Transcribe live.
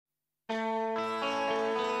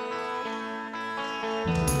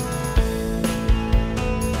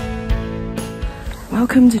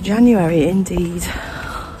Welcome to January indeed.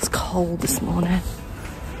 It's cold this morning.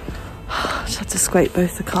 Just had to scrape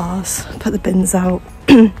both the cars, put the bins out.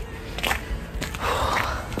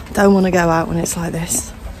 Don't want to go out when it's like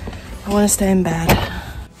this. I want to stay in bed.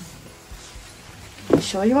 You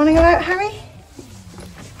sure you want to go out, Harry?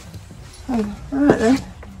 Oh, alright then.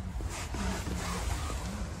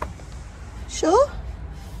 Sure?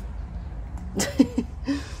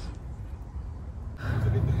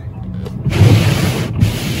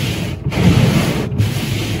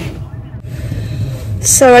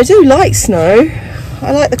 So I do like snow.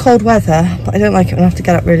 I like the cold weather, but I don't like it when I have to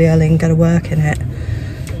get up really early and go to work in it.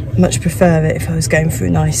 I'd much prefer it if I was going for a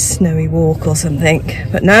nice snowy walk or something.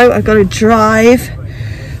 But no, I've got to drive.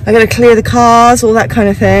 I've got to clear the cars, all that kind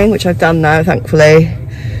of thing, which I've done now, thankfully.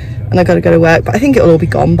 And I've got to go to work, but I think it'll all be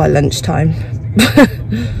gone by lunchtime.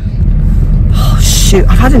 Oh shoot,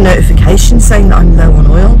 I've had a notification saying that I'm low on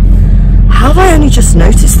oil. How have I only just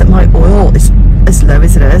noticed that my oil is as low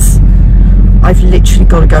as it is? I've literally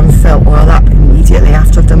got to go and fill oil up immediately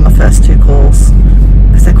after I've done my first 2 calls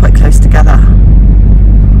because they're quite close together.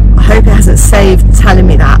 I hope it hasn't saved telling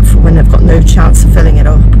me that for when they've got no chance of filling it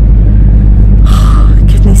up. Oh,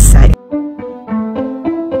 goodness sake.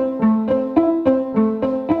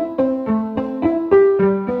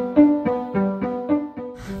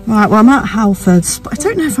 Right, well I'm at Halfords, but I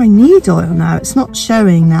don't know if I need oil now. It's not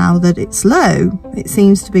showing now that it's low. It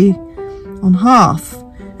seems to be on half.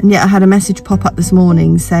 And yet I had a message pop up this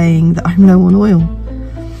morning saying that I'm low on oil.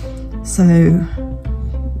 So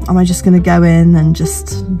am I just going to go in and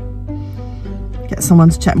just get someone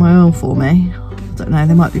to check my oil for me? I don't know,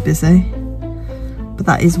 they might be busy. But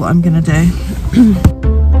that is what I'm going to do.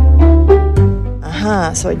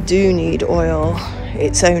 Aha, so I do need oil.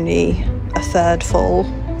 It's only a 1/3 full,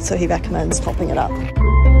 so he recommends topping it up.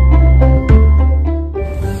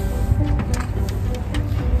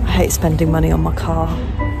 I hate spending money on my car,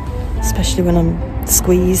 especially when I'm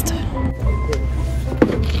squeezed.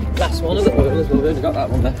 Last one of the oil as well, we've only got that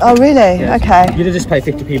one there. Oh really? Yeah. Okay. You'd have just paid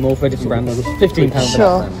 50p more for it if you ran those. £15 for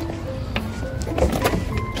sure. that.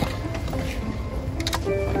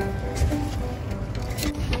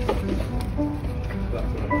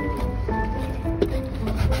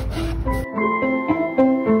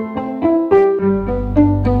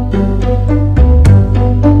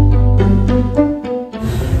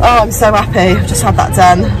 Oh, I'm so happy. I've just had that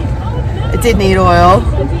done. It did need oil,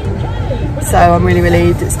 so I'm really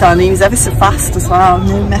relieved it's done. He was ever so fast as well,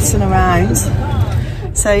 no messing around.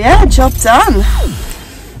 So yeah, job done.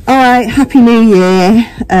 Alright, Happy New Year.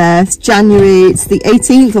 It's January, it's the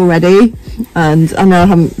 18th already, and I know I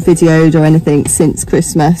haven't videoed or anything since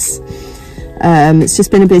Christmas. It's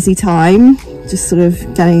just been a busy time, just sort of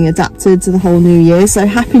getting adapted to the whole new year. So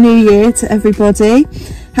Happy New Year to everybody.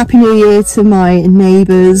 Happy New Year to my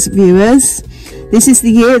Neighbours viewers. This is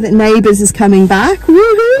the year that Neighbours is coming back.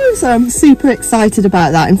 Woohoo! So I'm super excited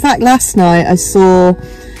about that. In fact, last night I saw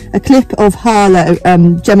a clip of Harlow,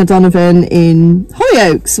 Gemma Donovan in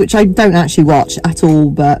Hollyoaks, which I don't actually watch at all,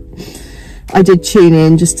 but I did tune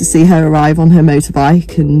in just to see her arrive on her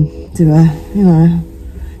motorbike and do a, you know,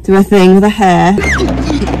 do a thing with her hair.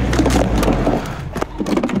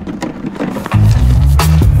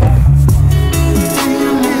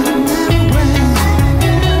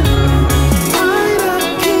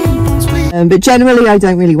 But generally I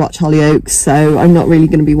don't really watch Hollyoaks, so I'm not really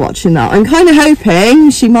going to be watching that. I'm kind of hoping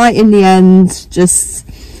she might in the end just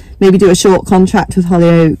maybe do a short contract with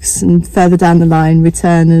Hollyoaks and further down the line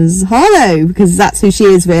return as Harlow, because that's who she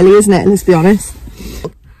is really, isn't it? Let's be honest.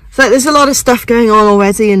 So there's a lot of stuff going on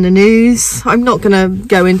already in the news. I'm not going to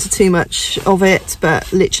go into too much of it,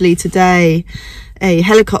 but literally today a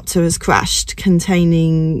helicopter has crashed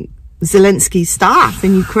containing Zelensky's staff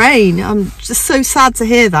in Ukraine. I'm just so sad to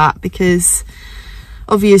hear that, because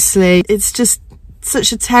obviously it's just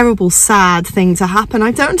such a terrible, sad thing to happen. I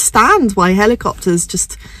don't understand why helicopters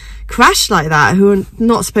just crash like that, who are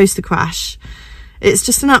not supposed to crash. It's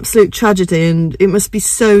just an absolute tragedy, and it must be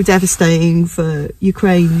so devastating for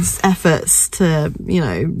Ukraine's efforts to, you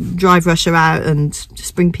know, drive Russia out and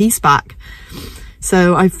just bring peace back.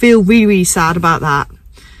 So I feel really, really sad about that.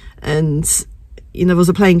 And you know, there was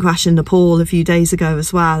a plane crash in Nepal a few days ago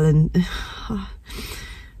as well, and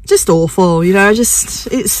just awful, you know.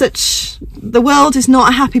 It's such, the world is not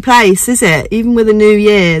a happy place, is it? Even with a new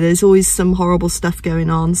year, there's always some horrible stuff going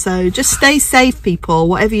on. So just stay safe, people,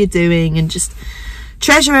 whatever you're doing, and just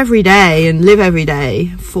treasure every day and live every day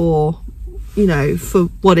for, you know, for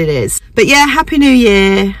what it is. But yeah, Happy New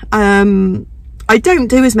Year. I don't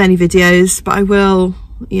do as many videos, but I will,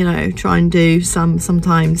 you know, try and do some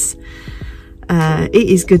sometimes. it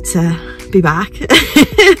is good to be back.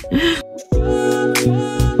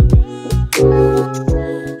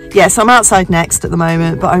 Yeah, so I'm outside Next at the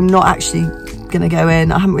moment, but I'm not actually going to go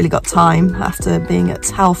in. I haven't really got time after being at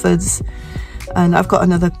Halfords, and I've got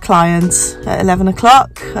another client at 11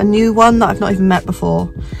 o'clock, a new one that I've not even met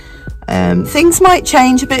before. Things might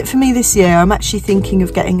change a bit for me this year. I'm actually thinking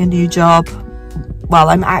of getting a new job. Well,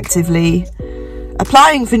 I'm actively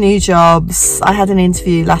applying for new jobs. I had an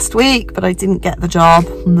interview last week, but I didn't get the job.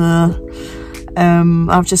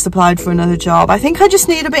 I've just applied for another job. I think I just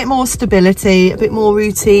need a bit more stability, a bit more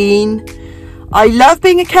routine. I love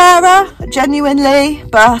being a carer, genuinely,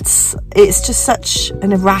 but it's just such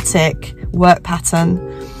an erratic work pattern,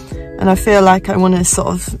 and I feel like I want to sort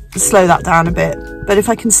of slow that down a bit. But if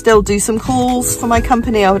I can still do some calls for my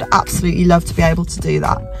company, I would absolutely love to be able to do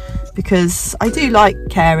that, because I do like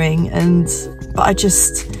caring, but I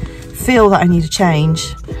just feel that I need a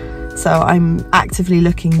change. So I'm actively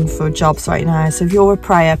looking for jobs right now. So if you're a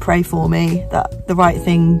prayer, pray for me that the right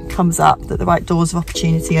thing comes up, that the right doors of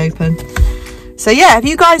opportunity open. So yeah, have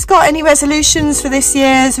you guys got any resolutions for this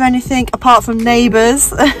year? Is there anything apart from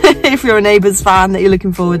Neighbours, if you're a Neighbours fan, that you're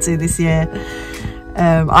looking forward to this year?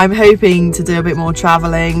 I'm hoping to do a bit more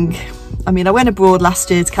travelling. I mean, I went abroad last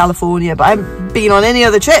year to California, but I haven't been on any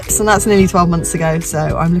other trips, and that's nearly 12 months ago.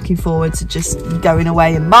 So I'm looking forward to just going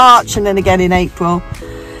away in March and then again in April.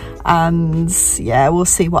 And yeah, we'll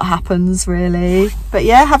see what happens really. But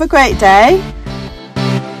yeah, have a great day.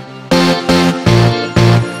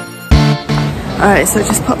 Alright, so I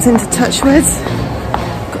just popped into Touchwood.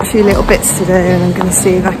 Got a few little bits to do, and I'm going to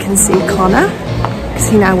see if I can see Connor, because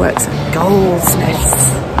he now works at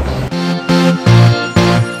Goldsmiths.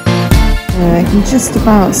 I can just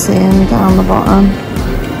about see him down the bottom.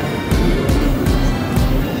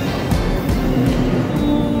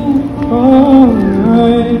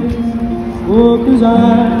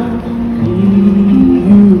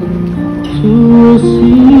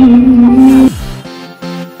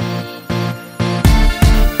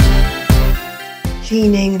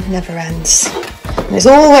 Cleaning never ends. And there's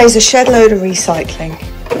always a shed load of recycling.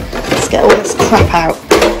 Let's get all this crap out.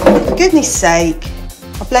 For goodness sake.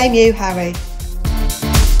 I blame you, Harry.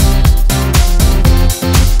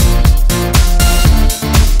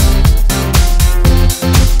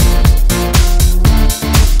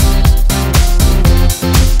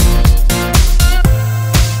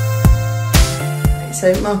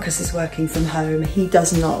 So Marcus is working from home. He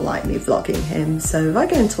does not like me vlogging him. So if I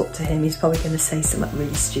go and talk to him, he's probably going to say something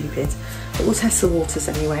really stupid. But we'll test the waters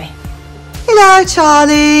anyway. Hello,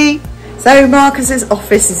 Charlie. So Marcus's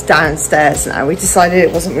office is downstairs now. We decided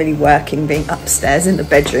it wasn't really working being upstairs in the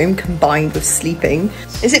bedroom combined with sleeping.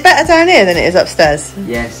 Is it better down here than it is upstairs?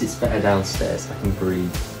 Yes, it's better downstairs. I can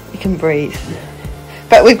breathe. You can breathe. Yeah.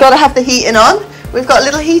 But we've got to have the heating on. We've got a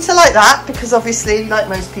little heater like that because obviously, like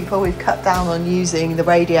most people, we've cut down on using the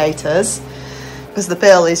radiators because the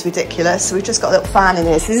bill is ridiculous. So we've just got a little fan in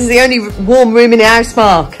here. So this is the only warm room in the house,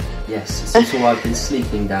 Mark. Yes, so I've been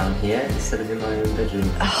sleeping down here instead of in my own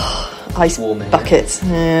bedroom. Oh, ice buckets.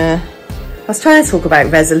 Yeah. I was trying to talk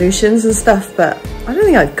about resolutions and stuff, but I don't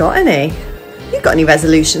think I've got any. You got any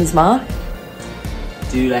resolutions, Mark?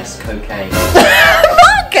 Do less cocaine.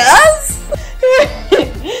 Marcus!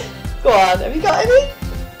 Go on, have you got any?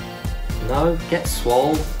 No, get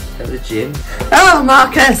swole at the gym. Oh,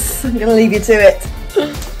 Marcus, I'm going to leave you to it.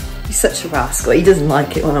 He's such a rascal. He doesn't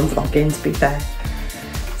like it when I'm vlogging, to be fair.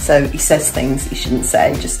 So he says things he shouldn't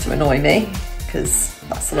say just to annoy me, because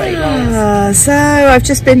that's the way he rolls. So I've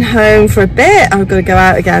just been home for a bit. I've got to go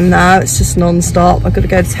out again now. It's just non-stop. I've got to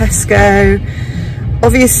go to Tesco.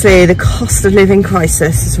 Obviously, the cost of living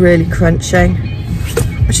crisis is really crunching.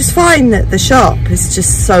 I just find that the shop is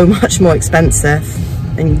just so much more expensive,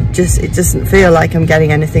 and it doesn't feel like I'm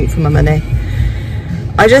getting anything for my money.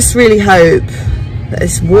 I just really hope that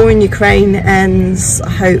this war in Ukraine ends. I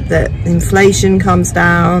hope that inflation comes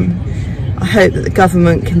down. I hope that the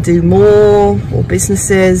government can do more, or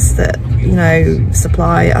businesses that, you know,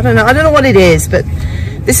 supply. I don't know what it is, but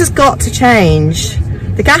this has got to change.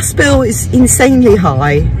 The gas bill is insanely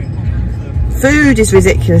high. Food is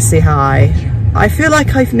ridiculously high. I feel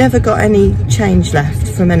like I've never got any change left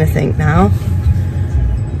from anything now.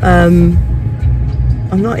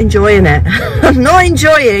 I'm not enjoying it. I'm not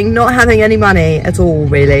enjoying not having any money at all,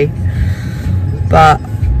 really. But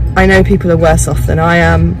I know people are worse off than I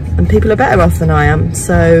am, and people are better off than I am.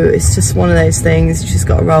 So it's just one of those things, you just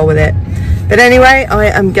got to roll with it. But anyway, I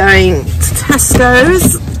am going to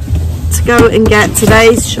Tesco's to go and get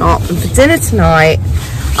today's shop. And for dinner tonight,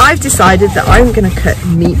 I've decided that I'm going to cook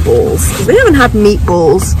meatballs, because we haven't had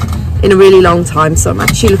meatballs in a really long time, so I'm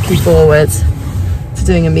actually looking forward for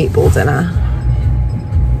doing a meatball dinner.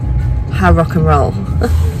 How rock and roll.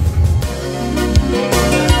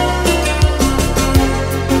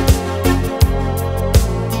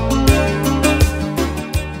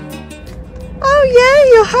 Oh yeah,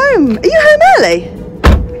 you're home. Are you home early?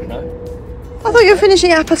 No. I thought you were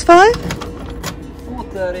finishing at 5:30.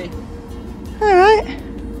 4:30. Alright.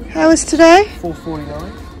 How was today?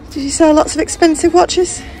 4:49. Did you sell lots of expensive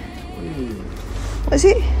watches? What is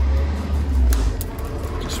it?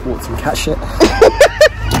 Just walked some cat shit.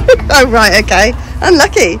 Oh right, okay.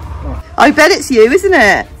 Unlucky. I bet it's you, isn't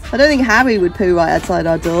it? I don't think Harry would poo right outside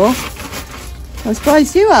our door. I'm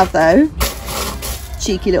surprised you have though.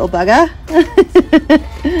 Cheeky little bugger.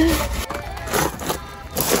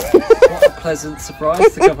 What a pleasant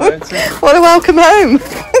surprise to come home to. What a welcome home.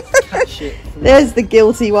 Cat shit. There's the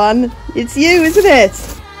guilty one. It's you, isn't it?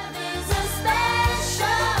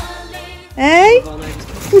 Hey?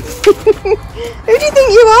 Who do you think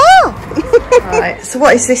you are? Right, so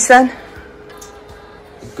what is this then?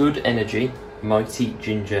 Good energy, mighty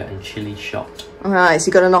ginger and chili shot. Alright, so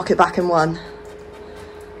you got to knock it back in one.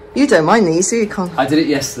 You don't mind these, do you, Con? I did it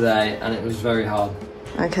yesterday and it was very hard.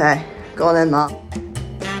 Okay, go on then, Mark.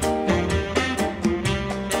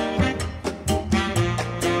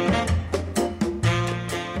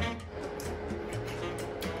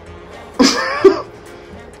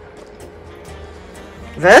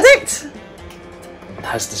 Verdict?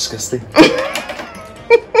 That's disgusting.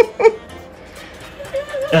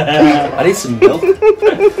 I need some milk.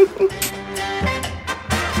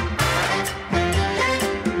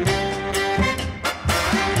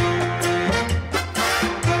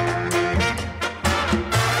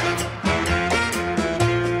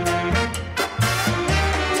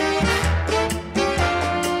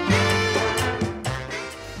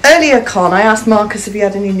 Earlier, Con, I asked Marcus if he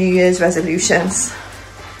had any New Year's resolutions.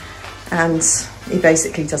 And he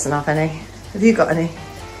basically doesn't have any. Have you got any?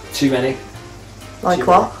 Too many. Like Too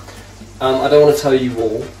what? many. I don't want to tell you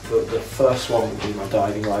all, but the first one would be my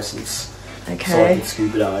diving licence. Okay. So I can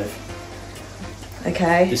scuba dive.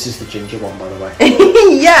 Okay. This is the ginger one, by the way.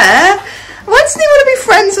 Yeah. Why doesn't he want to be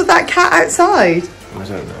friends with that cat outside? I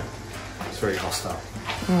don't know. It's very hostile.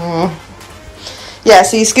 Yeah,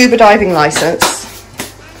 so your scuba diving licence.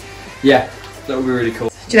 Yeah, that would be really cool.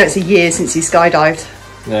 Do you know it's a year since you skydived?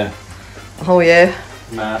 Yeah. A whole year.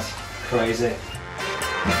 Mad. Crazy.